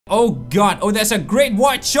Oh god, oh there's a great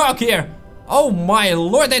white shark here. Oh my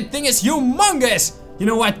lord, that thing is humongous. You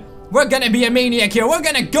know what? We're gonna be a maniac here. We're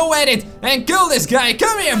gonna go at it and kill this guy.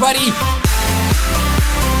 Come here, buddy.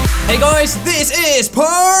 Hey guys, this is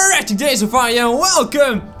ProjectJamesify and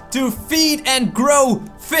welcome to Feed and Grow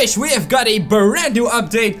Fish. We have got a brand new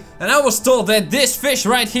update and I was told that this fish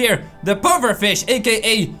right here, the puffer fish,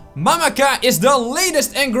 aka Mamaka, is the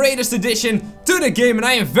latest and greatest addition to the game and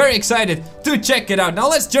I am very excited to check it out. Now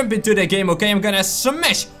let's jump into the game, okay? I'm gonna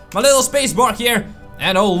smash my little space bar here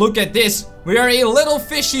and oh look at this. We are a little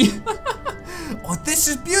fishy. Oh, this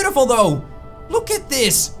is beautiful though. Look at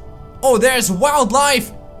this. Oh, there's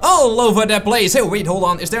wildlife all over the place. Hey, wait, hold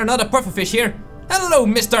on. Is there another puffer fish here? Hello,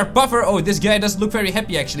 Mr. Puffer. Oh, this guy doesn't look very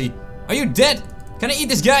happy, actually. Are you dead? Can I eat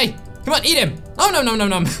this guy? Come on, eat him. Oh, no, no, no,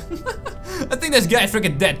 no. I think this guy is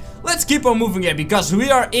freaking dead. Let's keep on moving here because we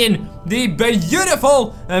are in the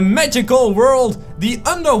beautiful and magical world, the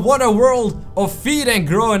underwater world of Feed and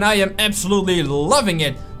Grow, and I am absolutely loving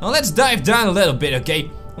it. Now, let's dive down a little bit,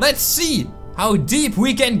 okay? Let's see how deep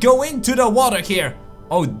we can go into the water here.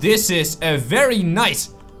 Oh, this is very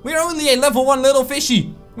nice. We're only a level 1 little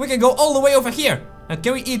fishy. We can go all the way over here. Now,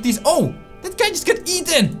 can we eat these? Oh, that guy just got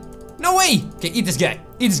eaten. No way. Okay, eat this guy.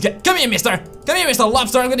 Eat this guy. Come here, mister. Come here, Mr.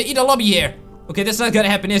 Lobster. I'm gonna eat a lobby here. Okay, that's not gonna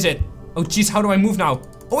happen, is it? Oh, jeez, how do I move now?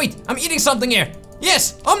 Oh, wait, I'm eating something here.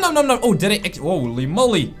 Yes. Oh, no, no, no. Oh, did I? Holy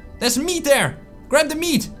moly. There's meat there. Grab the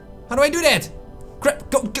meat. How do I do that?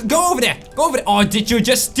 Go over there. Go over there. Oh, did you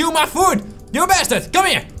just steal my food? You bastard. Come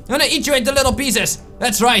here. I'm gonna eat you into little pieces.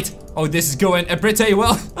 That's right. Oh, this is going pretty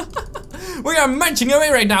well. We are munching away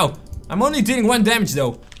right now. I'm only dealing 1 damage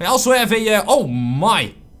though. I also have a, oh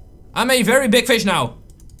my. I'm a very big fish now.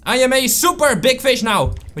 I am a super big fish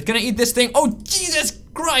now. But can I eat this thing? Oh, Jesus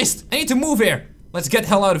Christ. I need to move here. Let's get the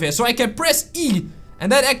hell out of here. So I can press E.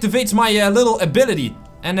 And that activates my little ability.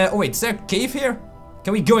 And, oh wait, is there a cave here?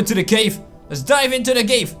 Can we go into the cave? Let's dive into the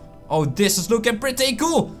cave. Oh, this is looking pretty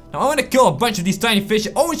cool. Now I want to kill a bunch of these tiny fish.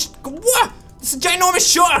 Oh, what? This is a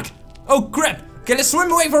ginormous shark. Oh, crap. Okay, let's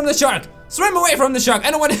swim away from the shark. Swim away from the shark.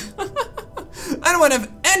 I don't want to I don't want to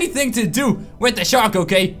have anything to do with the shark,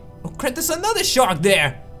 okay? Oh, crap, there's another shark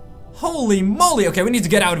there. Holy moly. Okay, we need to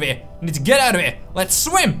get out of here. We need to get out of here. Let's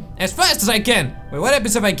swim as fast as I can. Wait, what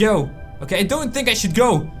happens if I go? Okay, I don't think I should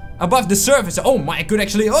go above the surface. Oh my, I could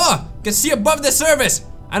actually, oh, can see above the surface.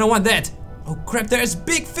 I don't want that. Oh crap, there's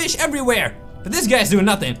big fish everywhere. But this guy's doing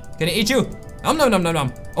nothing. Can I eat you? Nom nom nom nom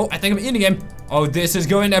nom. Oh, I think I'm eating him. Oh, this is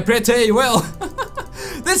going pretty well.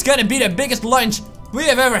 This is gonna be the biggest lunch we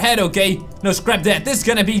have ever had, okay? No, scrap that. This is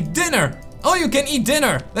gonna be dinner. All you can eat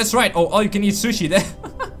dinner. That's right. Oh, all you can eat sushi.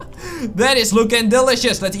 That is looking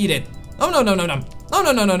delicious. Let's eat it. Oh, no, no, no, no. Oh,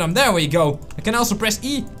 no, no, no, no. There we go. I can also press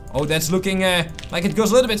E. Oh, that's looking like it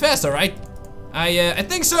goes a little bit faster, right? I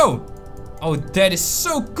think so. Oh, that is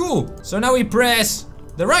so cool. So now we press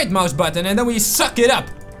the right mouse button and then we suck it up.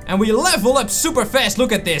 And we level up super fast.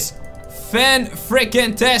 Look at this.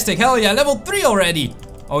 Fan-freaking-tastic. Hell yeah, level 3 already.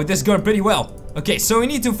 Oh, this is going pretty well. Okay, so we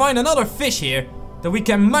need to find another fish here that we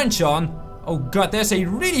can munch on. Oh god, there's a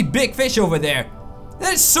really big fish over there.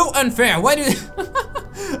 That is so unfair. Why do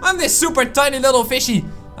I'm this super tiny little fishy.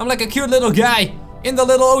 I'm like a cute little guy in the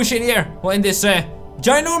little ocean here. Well, in this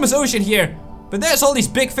ginormous ocean here. But there's all these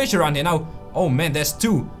big fish around here now. Oh man, there's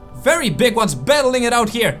 2 very big ones battling it out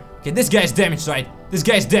here. Okay, this guy's damaged, right? This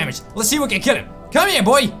guy's damaged. Let's see if we can kill him. Come here,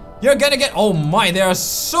 boy. You're gonna get, oh my, they are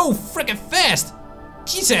so freaking fast.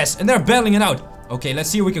 Jesus, and they're battling it out. Okay,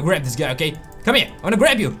 let's see if we can grab this guy, okay? Come here, I wanna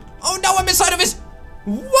grab you. Oh no, I'm inside of his,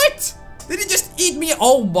 what? Did he just eat me?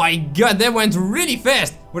 Oh my god, that went really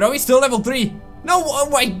fast. But are we still level 3? No, oh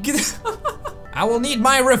my god. I will need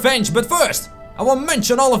my revenge, but first, I will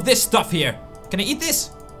munch on all of this stuff here. Can I eat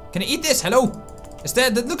this? Can I eat this? Hello? Is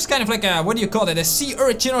that looks kind of like a, what do you call it? A sea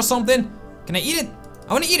urchin or something? Can I eat it?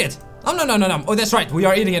 I wanna eat it. Oh, no, no, no, no. Oh, that's right. We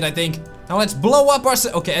are eating it, I think. Now let's blow up our...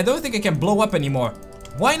 Okay, I don't think I can blow up anymore.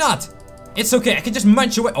 Why not? It's okay. I can just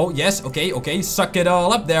munch away. Oh, yes. Okay, okay. Suck it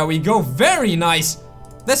all up. There we go. Very nice.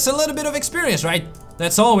 That's a little bit of experience, right?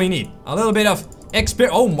 That's all we need. A little bit of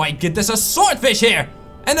experience. Oh, my god. There's a swordfish here.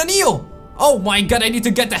 And an eel. Oh, my god. I need to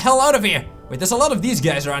get the hell out of here. Wait, there's a lot of these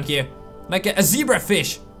guys around here. Like a zebra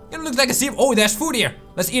fish. It looks like a zebra. Oh, there's food here.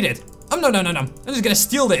 Let's eat it. Oh, no, no, no, no. I'm just gonna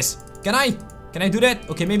steal this. Can I? Can I do that?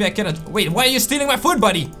 Okay, maybe I cannot. Wait, why are you stealing my food,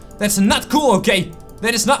 buddy? That's not cool, okay?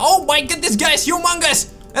 That is not. Oh my god, this guy is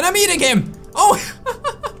humongous! And I'm eating him! Oh!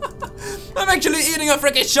 I'm actually eating a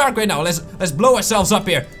freaking shark right now. Let's blow ourselves up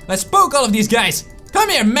here. Let's poke all of these guys.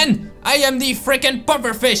 Come here, men! I am the freaking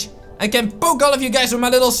puffer fish. I can poke all of you guys with my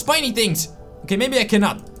little spiny things. Okay, maybe I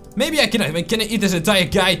cannot. Maybe I cannot. I mean, can I eat this entire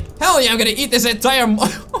guy? Hell yeah, I'm gonna eat this entire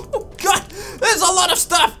There's a lot of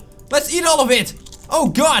stuff. Let's eat all of it. Oh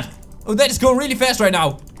god. Oh, that is going really fast right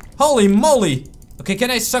now. Holy moly. Okay, can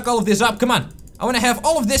I suck all of this up? Come on. I want to have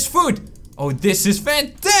all of this food. Oh, this is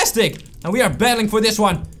fantastic. And we are battling for this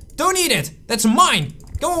one. Don't eat it. That's mine.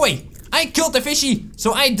 Go away. I killed the fishy,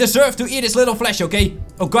 so I deserve to eat his little flesh, okay?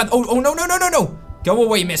 Oh god. Oh, no, no, no, no, no. Go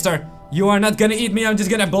away, mister. You are not gonna eat me. I'm just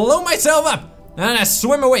gonna blow myself up. And I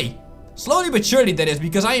swim away. Slowly but surely, that is,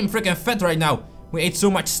 because I am freaking fat right now. We ate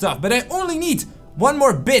so much stuff, but I only need one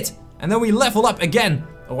more bit. And then we level up again.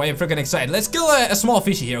 Oh, I am freaking excited. Let's kill a small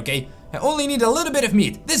fishy here, okay? I only need a little bit of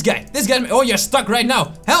meat. This guy. Oh, you're stuck right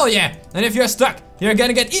now. Hell yeah. And if you're stuck, you're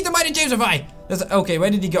gonna get eaten by the Jamesify. Okay, where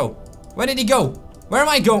did he go? Where did he go? Where am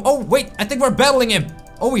I going? Oh, wait. I think we're battling him.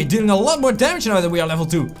 Oh, we're doing a lot more damage now that we are level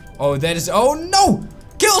 2. Oh, that is... Oh, no.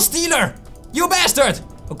 Kill stealer. You bastard.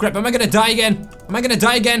 Oh, crap. Am I gonna die again? Am I gonna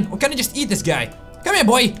die again? Or can I just eat this guy? Come here,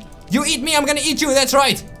 boy. You eat me, I'm gonna eat you. That's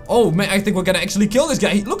right. Oh, man. I think we're gonna actually kill this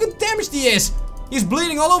guy. Look how damaged he is. He's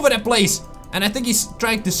bleeding all over that place. And I think he's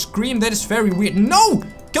trying to scream. That is very weird. No!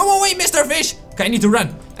 Go away, Mr. Fish! Okay, I need to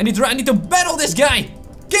run. I need to battle this guy.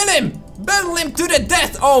 Kill him! Battle him to the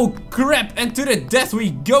death! Oh, crap. And to the death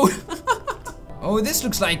we go. Oh, this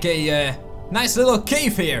looks like a nice little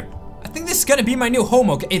cave here. I think this is gonna be my new home.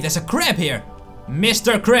 Okay, hey, there's a crab here.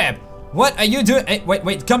 Mr. Crab, what are you doing? Hey,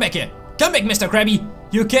 wait, come back here. Come back, Mr. Krabby.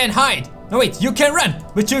 You can't hide. No, wait, you can run,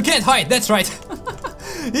 but you can't hide. That's right.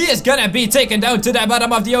 He is gonna be taken down to the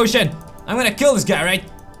bottom of the ocean. I'm gonna kill this guy, right?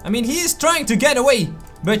 I mean, he is trying to get away,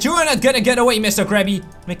 but you are not gonna get away, Mr. Krabby.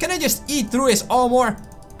 I mean, can I just eat through his armor?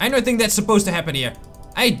 I don't think that's supposed to happen here.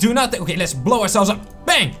 I do not think. Okay, let's blow ourselves up.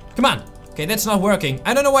 Bang! Come on. Okay, that's not working.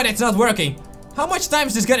 I don't know why that's not working. How much time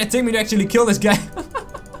is this gonna take me to actually kill this guy?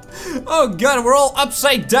 Oh god, we're all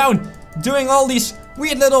upside down, doing all these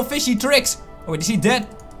weird little fishy tricks. Oh wait, is he dead?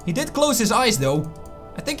 He did close his eyes though.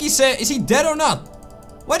 I think he's is he dead or not?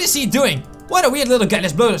 What is he doing? What a weird little guy.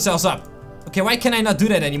 Let's blow ourselves up. Okay, why can I not do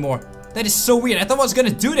that anymore? That is so weird. I thought I was gonna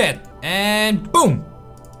do that. And boom.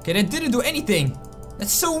 Okay, that didn't do anything.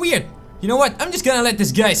 That's so weird. You know what? I'm just gonna let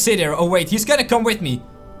this guy sit there. Oh wait, he's gonna come with me.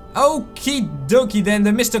 Okie dokie then.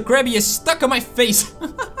 The Mr. Krabby is stuck on my face.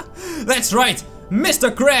 That's right.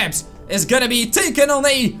 Mr. Krabs is gonna be taken on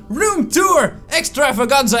a room tour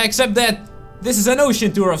extravaganza, except that this is an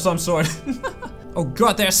ocean tour of some sort. Oh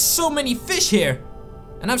god, there's so many fish here.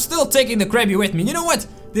 And I'm still taking the Krabby with me. You know what?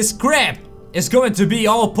 This crab is going to be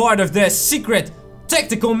all part of the secret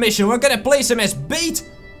tactical mission. We're gonna place him as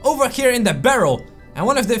bait over here in the barrel. And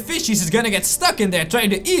one of the fishies is gonna get stuck in there trying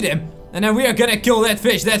to eat him. And then we are gonna kill that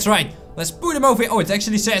fish. That's right. Let's put him over here. Oh, it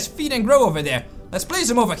actually says feed and grow over there. Let's place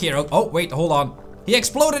him over here. Oh, wait, hold on. He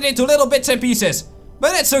exploded into little bits and pieces.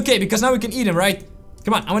 But that's okay, because now we can eat him, right?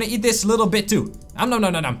 Come on, I want to eat this little bit too.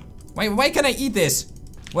 No. Why can't I eat this?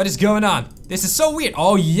 What is going on? This is so weird.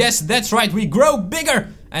 Oh, yes, that's right. We grow bigger.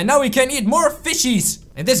 And now we can eat more fishies.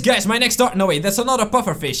 And this guy's my next door. No, wait, that's another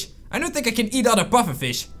puffer fish. I don't think I can eat other puffer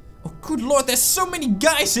fish. Oh, good lord, there's so many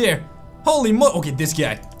guys here. Holy mo. Okay, this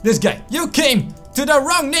guy. You came to the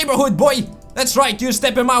wrong neighborhood, boy. That's right, you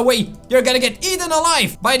step in my way, you're gonna get eaten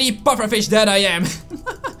alive by the pufferfish that I am.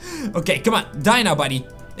 Okay, come on, die now, buddy.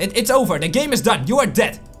 It's over, the game is done. You are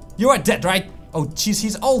dead. You are dead, right? Oh, jeez,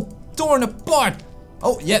 he's all torn apart.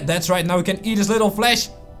 Oh, yeah, that's right, now we can eat his little flesh.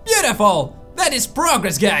 Beautiful. That is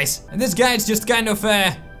progress, guys. And this guy is just kind of,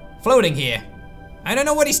 floating here. I don't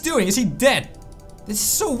know what he's doing. Is he dead? This is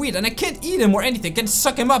so weird, and I can't eat him or anything. Can't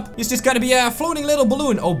suck him up. He's just gonna be a floating little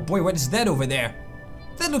balloon. Oh, boy, what is that over there?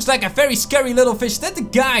 That looks like a very scary little fish. Is that the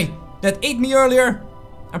guy that ate me earlier?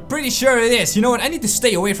 I'm pretty sure it is. You know what? I need to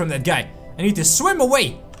stay away from that guy. I need to swim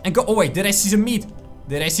away and go. Oh wait, did I see some meat?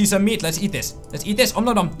 Did I see some meat? Let's eat this. Let's eat this.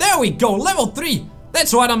 Nom. There we go. Level 3.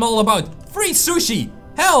 That's what I'm all about. Free sushi.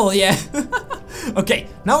 Hell yeah. Okay,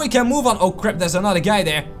 now we can move on. Oh crap, there's another guy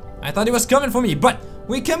there. I thought he was coming for me, but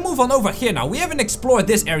we can move on over here now. We haven't explored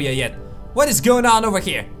this area yet. What is going on over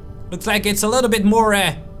here? Looks like it's a little bit more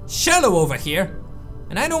shallow over here.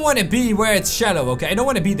 And I don't want to be where it's shallow, okay? I don't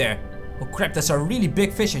want to be there. Oh crap, that's a really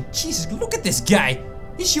big fish. And Jesus, look at this guy.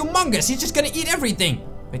 He's humongous. He's just gonna eat everything.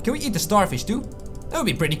 Wait, can we eat the starfish too? That would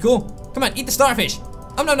be pretty cool. Come on, eat the starfish.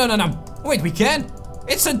 No. Wait, we can?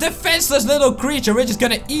 It's a defenseless little creature. We're just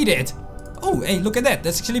gonna eat it. Oh, hey, look at that.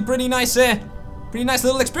 That's actually pretty nice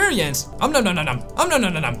little experience. No.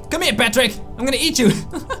 Come here, Patrick. I'm gonna eat you.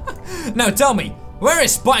 Now tell me, where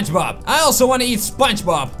is SpongeBob? I also want to eat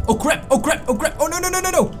SpongeBob. Oh crap. Oh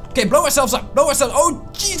no. Okay, blow ourselves up. Oh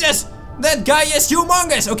Jesus, that guy is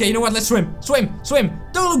humongous. Okay, you know what? Let's swim.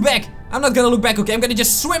 Don't look back. I'm not gonna look back. Okay, I'm gonna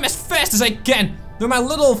just swim as fast as I can. With my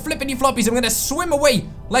little flippity floppies, I'm gonna swim away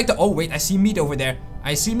like the. Oh wait, I see meat over there.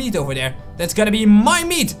 I see meat over there. That's gonna be my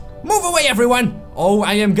meat. Move away, everyone. Oh,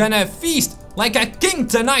 I am gonna feast like a king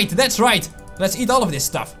tonight. That's right. Let's eat all of this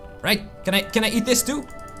stuff, right? Can I eat this too?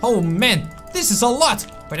 Oh man, this is a lot.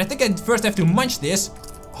 But I think I first have to munch this.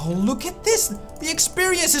 Oh, look at this. The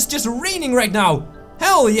experience is just raining right now.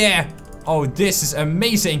 Hell yeah. Oh, this is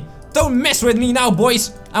amazing. Don't mess with me now,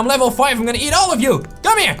 boys. I'm level 5. I'm gonna eat all of you.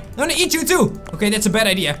 Come here. I'm gonna eat you too. Okay, that's a bad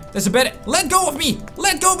idea. That's a bad... Let go of me.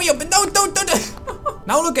 Let go of me. No, don't.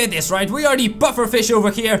 Now look at this, right? We are the puffer fish over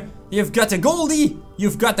here. You've got the Goldie.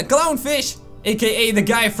 You've got the clownfish. AKA the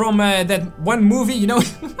guy from that one movie, you know?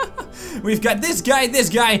 We've got this guy,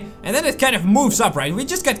 and then it kind of moves up, right? We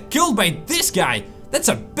just got killed by this guy. That's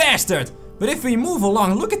a bastard. But if we move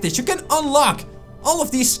along, look at this. You can unlock all of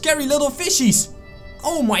these scary little fishies.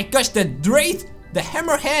 Oh my gosh, the Wraith, the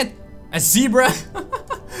Hammerhead, a zebra.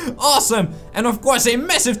 Awesome. And of course a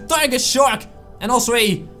massive tiger shark. And also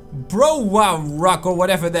a rock or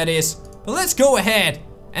whatever that is. But let's go ahead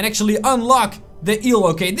and actually unlock the eel.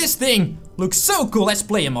 Okay, this thing looks so cool. Let's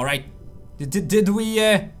play him, alright. Did we,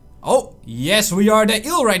 Oh, yes, we are the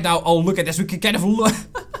eel right now. Oh, look at this. We can kind of look.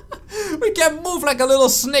 We can move like a little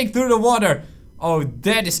snake through the water. Oh,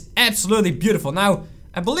 that is absolutely beautiful. Now,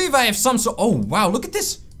 I believe I have some oh, wow, look at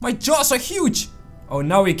this. My jaws are huge. Oh,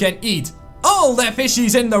 now we can eat all the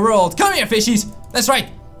fishies in the world. Come here, fishies. That's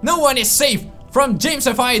right. No one is safe from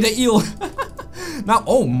Jamesify the eel. Now,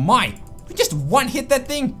 oh my. We just one-hit that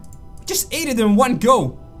thing. We just ate it in one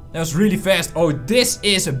go. That was really fast. Oh, this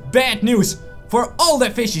is bad news for all the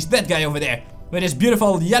fishies. That guy over there with his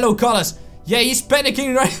beautiful yellow colors. Yeah, he's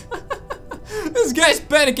panicking, right? This guy's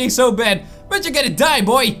panicking so bad. But you're gonna die,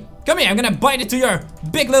 boy. Come here, I'm gonna bite into your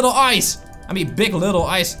big little eyes. I mean, big little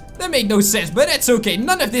eyes. That made no sense, but that's okay.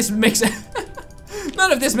 None of this makes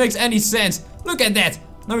none of this makes any sense. Look at that.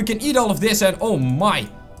 Now we can eat all of this, and oh my,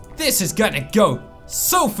 this is gonna go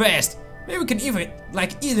so fast. Maybe we can even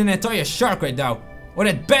like eat an entire shark right now. Or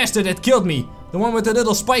that bastard that killed me, the one with the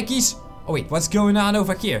little spikies. Oh wait, what's going on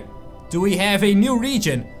over here? Do we have a new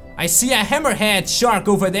region? I see a hammerhead shark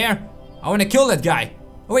over there. I wanna kill that guy.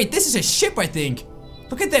 Oh wait, this is a ship, I think.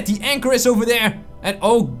 Look at that, the anchor is over there. And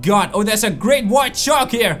oh god, oh, there's a great white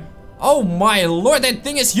shark here. Oh my lord, that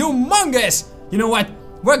thing is humongous. You know what?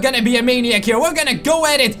 We're gonna be a maniac here. We're gonna go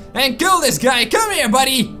at it and kill this guy. Come here,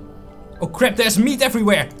 buddy. Oh crap, there's meat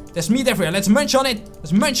everywhere. There's meat everywhere. Let's munch on it.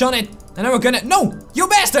 Let's munch on it. And then we're gonna... No! You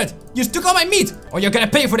bastard! You took all my meat! Oh, you're gonna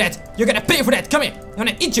pay for that. You're gonna pay for that. Come here. I'm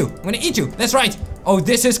gonna eat you. I'm gonna eat you. That's right. Oh,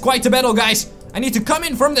 this is quite a battle, guys. I need to come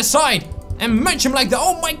in from the side and munch him like the...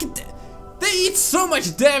 Oh my god. They eat so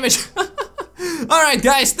much damage. Alright,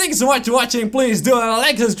 guys. Thanks so much for watching. Please do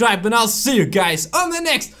like, subscribe, and I'll see you guys on the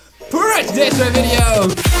next ProjectJamesify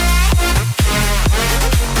video.